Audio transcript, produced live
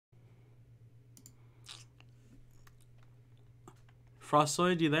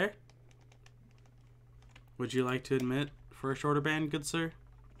Frostoid, you there? Would you like to admit for a shorter band, good sir?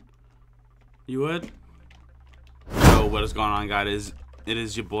 You would? Yo, what is going on, guys? It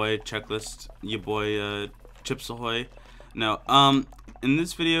is your boy Checklist, your boy Chips Ahoy. No, in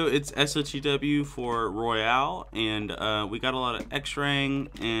this video it's SOTW for Royale, and we got a lot of X-raying,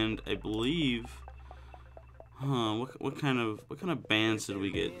 and I believe, what kind of bands did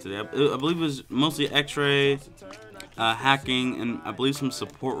we get today? I believe it was mostly X-ray, hacking, and I believe some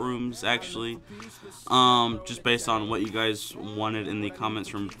support rooms actually. Just based on what you guys wanted in the comments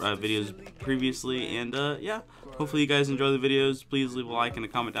from videos previously, and yeah. Hopefully you guys enjoy the videos. Please leave a like and a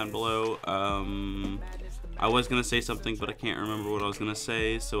comment down below. I was gonna say something, but I can't remember what I was gonna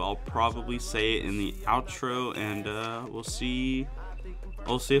say, so I'll probably say it in the outro, and we'll see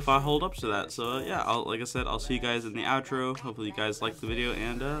if I hold up to that. So yeah, like I said, I'll see you guys in the outro. Hopefully you guys like the video,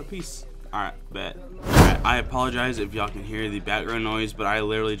 and peace. Alright, bet. Alright, I apologize if y'all can hear the background noise, but I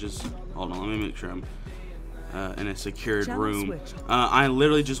literally just, hold on, let me make sure I'm in a secured room. I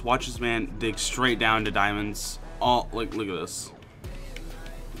literally just watched this man dig straight down to diamonds. All, like, look at this.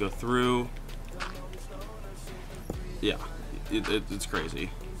 Go through. Yeah, it's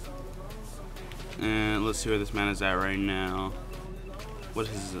crazy. And let's see where this man is at right now. What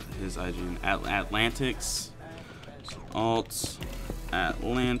is his IGN? Atlantics. Alts.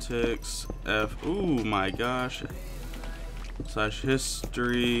 Atlantics. F. Ooh my gosh. /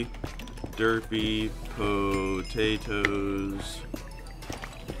 history. Derpy. Potatoes.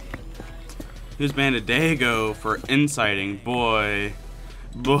 He was banned a day ago for inciting. Boy,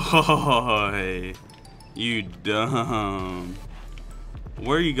 you dumb.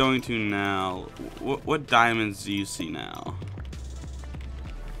 Where are you going to now? What diamonds do you see now?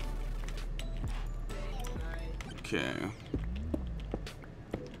 Okay.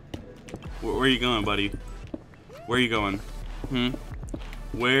 Where are you going, buddy? Where are you going?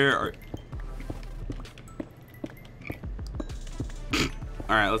 Where are...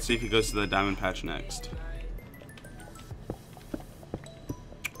 Alright, let's see if he goes to the diamond patch next.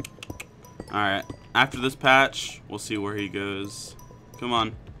 Alright, after this patch, we'll see where he goes. Come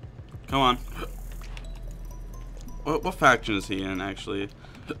on. Come on. What faction is he in, actually?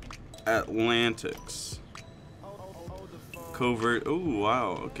 Atlantics. Covert. Oh,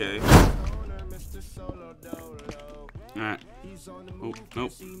 wow, okay. Alright. Oh,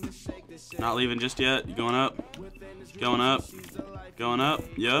 nope. Not leaving just yet. You going up? Going up? Going up?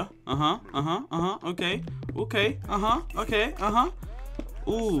 Yeah? Okay. Okay. Okay.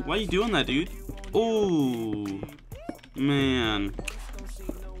 Ooh, why are you doing that, dude? Ooh. Man.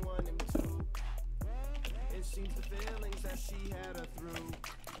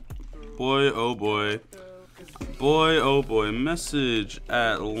 Boy, oh boy. Boy, oh boy. Message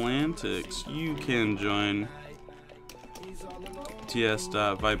Atlantics. You can join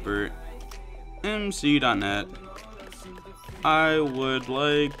ts.vipermc.net. I would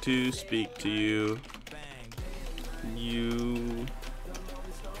like to speak to you. You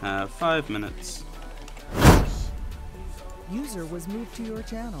have 5 minutes. User was moved to your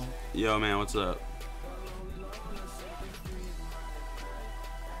channel. Yo, man, what's up?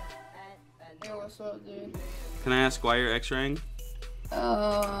 Yo, what's up, dude? Can I ask why you're X-raying? And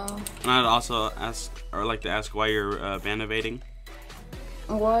I'd also ask, or like to ask, why you're ban evading.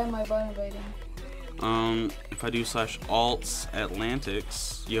 Why am I ban evading? If I do /alts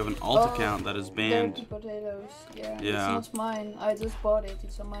Atlantics, you have an alt account that is banned. Dirty potatoes. Yeah. Yeah. It's not mine. I just bought it.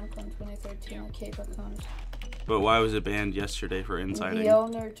 It's a Minecraft 2013 arcade account. But why was it banned yesterday for inciting? The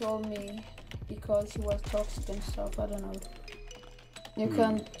owner told me because he was toxic and stuff. I don't know. You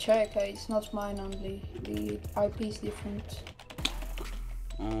can check. It's not mine only. The IP is different.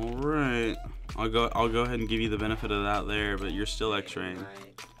 All right. I'll go ahead and give you the benefit of that there, but you're still X-raying.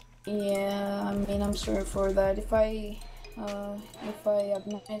 Yeah, I mean, I'm sorry for that. If I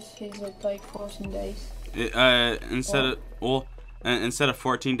admit, is it like 14 days? Instead of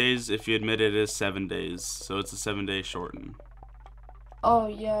 14 days, if you admit it is 7 days, so it's a 7-day shorten. Oh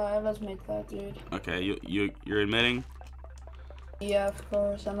yeah, I'll admit that, dude. Okay, you're admitting? Yeah, of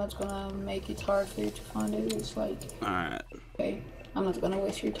course. I'm not gonna make it hard for you to find it. It's like, alright. Okay, I'm not gonna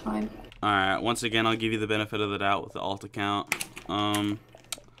waste your time. Alright, once again, I'll give you the benefit of the doubt with the alt account.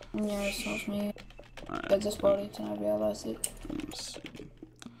 Yeah, it's not me. Right. I just bought it and I realized it. Let's see.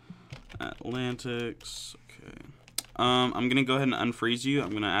 Atlantics. Okay. I'm gonna go ahead and unfreeze you.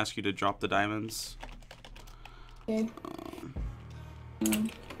 I'm gonna ask you to drop the diamonds. Okay.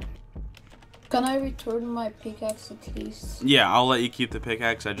 Can I return my pickaxe at least? Yeah, I'll let you keep the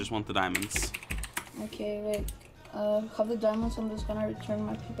pickaxe. I just want the diamonds. Okay, wait. Have the diamonds. I'm just gonna return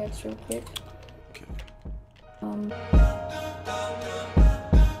my pickaxe real quick. Okay.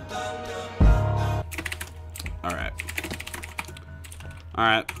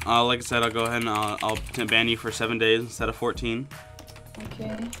 Alright, like I said, I'll go ahead and I'll ban you for 7 days instead of 14.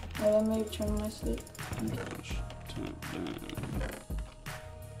 Okay, well, let me return my set.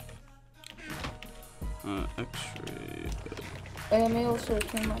 X-ray. Let me also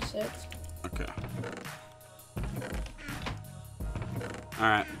return my set. Okay.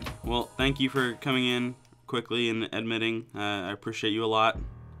 Alright, well, thank you for coming in quickly and admitting. I appreciate you a lot.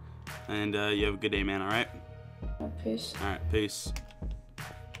 And you have a good day, man, alright? Peace. Alright, peace.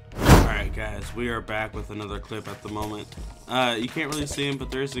 Alright guys, we are back with another clip at the moment. You can't really see him, but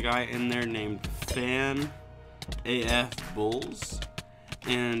there's a guy in there named Fan AF Bulls.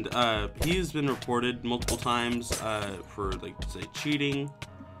 And he's been reported multiple times for, like, say, cheating.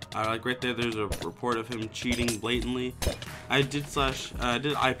 Like right there's a report of him cheating blatantly. I did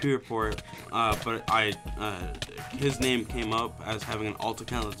IP report, but his name came up as having an alt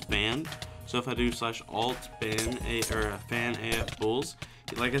account that's banned. So if I do /alt ban Fan AF Bulls,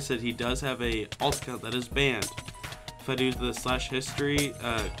 like I said, he does have a alt account that is banned. If I do the /history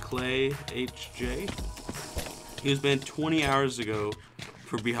Clay HJ, he was banned 20 hours ago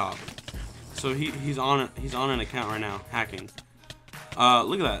for bhop. So he's on an account right now hacking.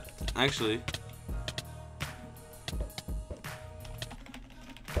 Look at that, actually.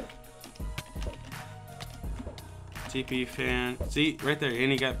 TP Fan, see right there,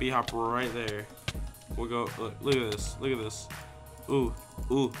 and he got bhop right there. We'll go. Look at this. Look at this. Ooh,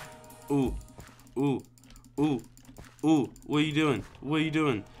 ooh, ooh, ooh, ooh, ooh. What are you doing? What are you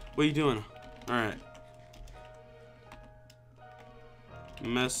doing? What are you doing? All right.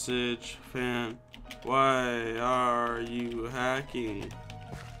 Message Fan. Why are you hacking?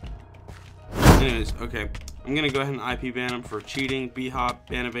 Anyways, okay. I'm gonna go ahead and IP ban him for cheating, bhop,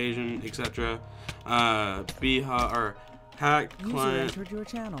 ban evasion, etc. Bhop or hack client entered your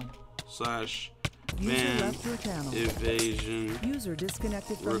channel. / User ban left your channel. evasion User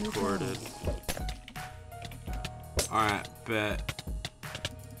disconnected from recorded. your channel. Alright, bet.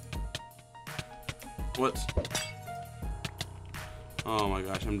 What? Oh my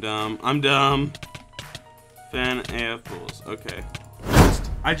gosh, I'm dumb. I'm dumb. Fan AF Bulls. Okay.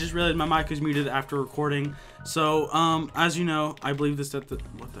 I just realized my mic is muted after recording. So, as you know, I believe this that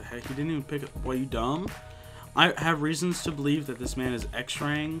what the heck? He didn't even pick up. What, you dumb? I have reasons to believe that this man is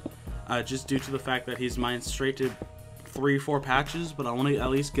X-raying, just due to the fact that he's mined straight to 3-4 patches, but I want to at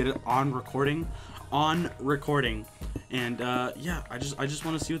least get it on recording. And yeah, I just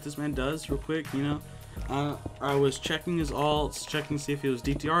want to see what this man does real quick, you know. I was checking his alts, checking to see if he was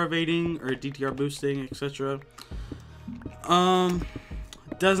DTR evading or DTR boosting, etc.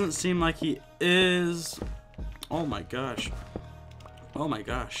 Doesn't seem like he is. Oh my gosh. Oh my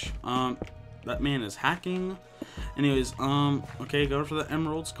gosh. That man is hacking. Anyways, okay, going for the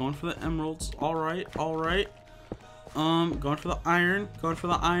emeralds, alright. Going for the iron,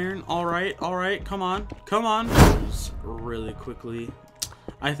 alright, come on. Really quickly.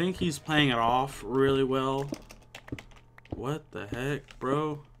 I think he's playing it off really well. What the heck,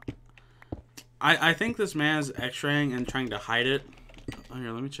 bro? I think this man is X-raying and trying to hide it. Oh,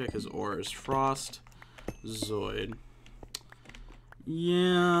 here, let me check his ores. Frost, Zoid.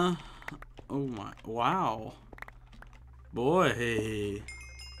 Yeah. Oh my, wow. Boy, hey.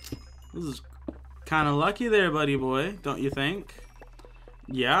 This is kind of lucky there, buddy boy, don't you think?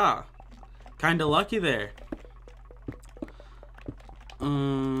 Yeah. Kind of lucky there.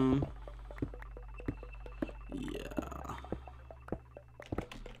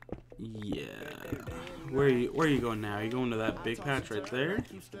 Yeah. Where are you going now? Are you going to that big patch right there?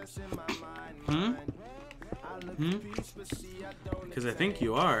 Because I think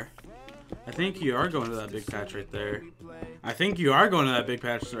you are. I think you are going to that big patch right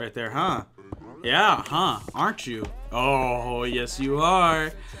there. Huh? Yeah, huh? Aren't you? Oh, yes you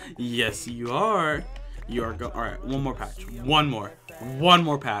are. Yes you are. You are alright, one more patch. One more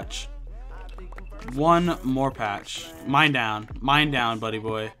patch. Mine down, buddy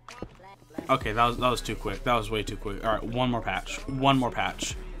boy. Okay, that was too quick. That was way too quick. Alright, one more patch.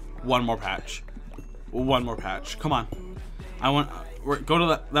 Come on. I want go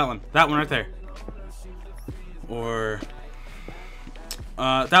to that one. That one right there. Or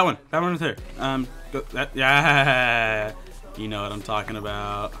that one right there. Yeah. You know what I'm talking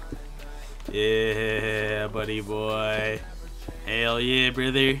about. Yeah, buddy boy. Hell yeah,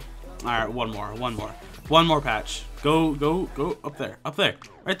 brother. Alright, one more patch. Go up there.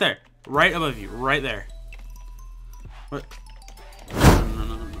 Right there. Right above you. Right there. What?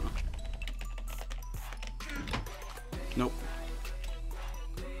 No. Nope.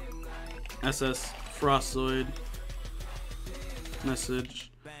 SS Frostoid.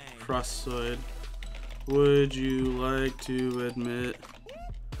 Message. Frostoid. Would you like to admit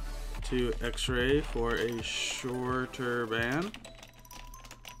to X-ray for a shorter ban?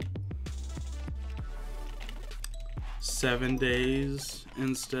 7 days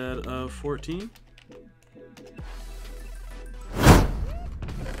instead of 14?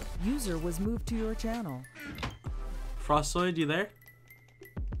 User was moved to your channel. Frostoid, you there?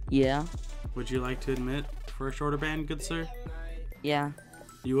 Yeah. Would you like to admit for a shorter ban, good sir? Yeah.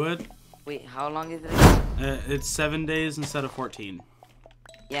 You would? Wait, how long is it? It's 7 days instead of 14.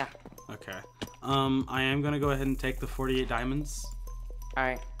 Yeah. Okay. I am gonna go ahead and take the 48 diamonds.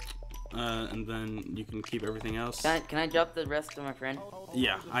 Alright. And then you can keep everything else. Can I drop the rest to my friend?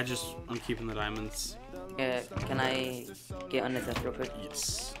 Yeah, I'm keeping the diamonds. Can I get on this real quick?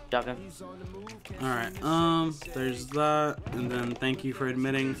 Yes. Drop him. Alright, there's that, and then thank you for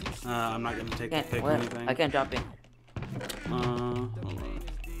admitting. I'm not gonna take the pick or anything. I can't drop him. Hold on.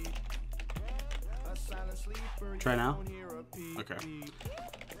 Try now? Okay.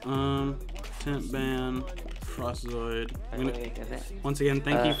 Temp ban, Frostoid. Once again,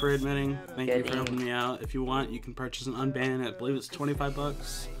 thank you for admitting. Thank you for helping me out. If you want, you can purchase an unban. I believe it's 25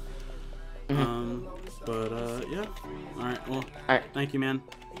 bucks. Yeah. Alright, well, thank you, man.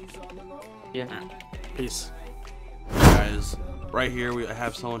 Yeah. Right. Peace. Guys, right here we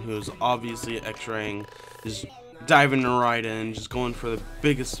have someone who is obviously X-raying, just diving right in, just going for the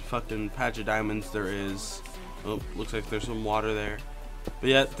biggest fucking patch of diamonds there is. Oh, looks like there's some water there. But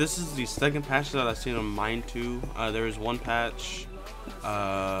yeah, this is the second patch that I've seen on mine too. There is one patch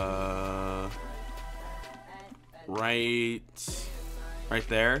right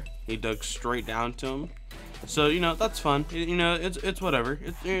there. He dug straight down to him. So, you know, that's fun. You know, it's whatever.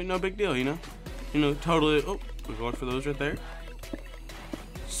 It's no big deal, you know. Totally. Oh, we're going for those right there.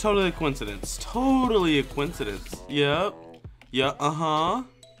 It's totally a coincidence. Totally a coincidence. Yep. Yeah.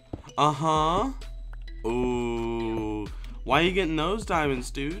 Ooh. Why are you getting those diamonds,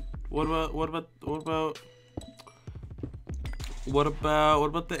 dude? What about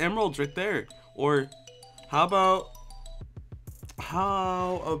the emeralds right there? Or how about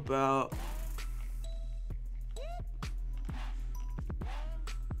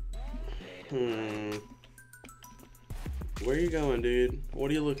where are you going, dude? What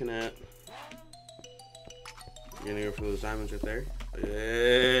are you looking at? You're gonna go for those diamonds right there?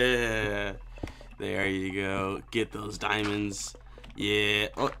 Yeah. There you go. Get those diamonds. Yeah.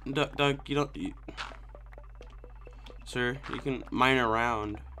 Oh, Doug, sir, you can mine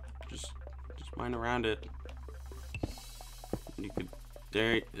around. Just mine around it. You could.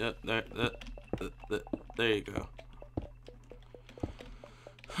 There you go.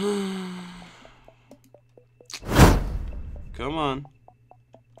 Come on.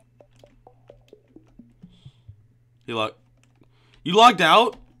 You logged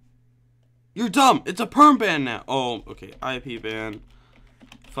out? You're dumb. It's a perm ban now. Oh, okay. IP ban.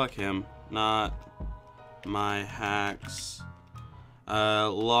 Fuck him. Not my hacks.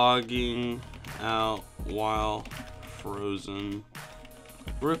 Logging out while frozen.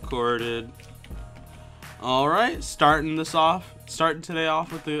 Recorded. Alright, starting today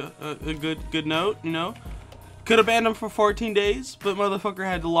off with a good note, you know. Could have banned him for 14 days, but motherfucker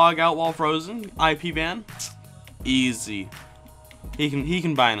had to log out while frozen. IP ban. Easy. He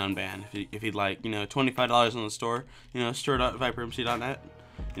can buy an unban if he'd like, you know, $25 on the store, you know, store.vipermc.net.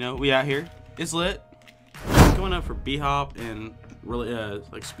 You know, we out here. It's lit. Going up for B-hop and really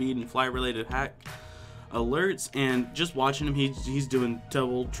like speed and fly related hack alerts, and just watching him, he's doing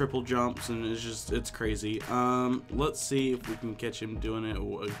double, triple jumps, and it's crazy. Let's see if we can catch him doing it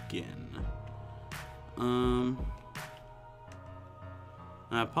again.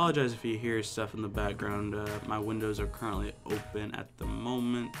 I apologize if you hear stuff in the background. My windows are currently open at the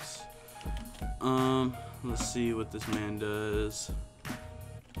moment. Let's see what this man does.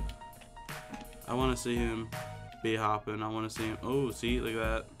 I want to see him be hopping. I want to see him. Oh, see, look at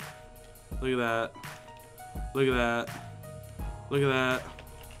that. Look at that. Look at that. Look at that.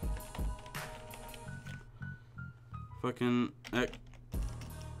 Fucking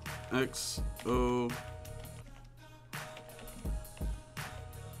XO.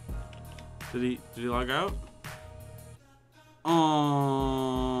 Did he log out?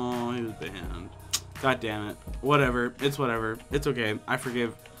 Oh, he was banned. God damn it. Whatever. It's whatever. It's okay. I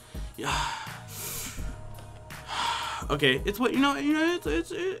forgive. Yeah. Okay. It's what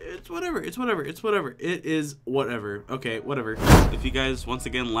it's whatever. It's whatever. It's whatever. It is whatever. Okay. Whatever. If you guys once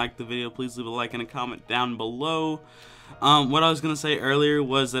again liked the video, please leave a like and a comment down below. What I was gonna say earlier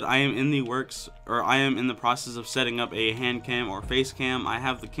was that I am in the process of setting up a hand cam or face cam. I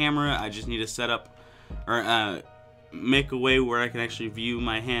have the camera. I just need to set up, or make a way where I can actually view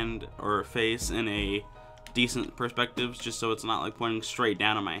my hand or face in a decent perspective, just so it's not like pointing straight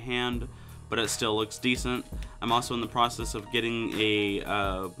down at my hand, but it still looks decent. I'm also in the process of getting a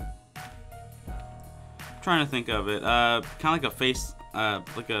trying to think of it, kind of like a face,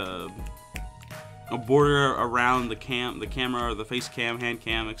 like a border around the camera, or the face cam, hand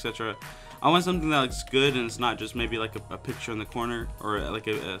cam, etc. I want something that looks good and it's not just maybe like a picture in the corner, or like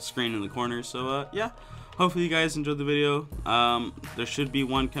a screen in the corner. So yeah, hopefully you guys enjoyed the video. There should be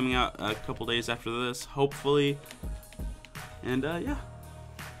one coming out a couple days after this, hopefully. And yeah.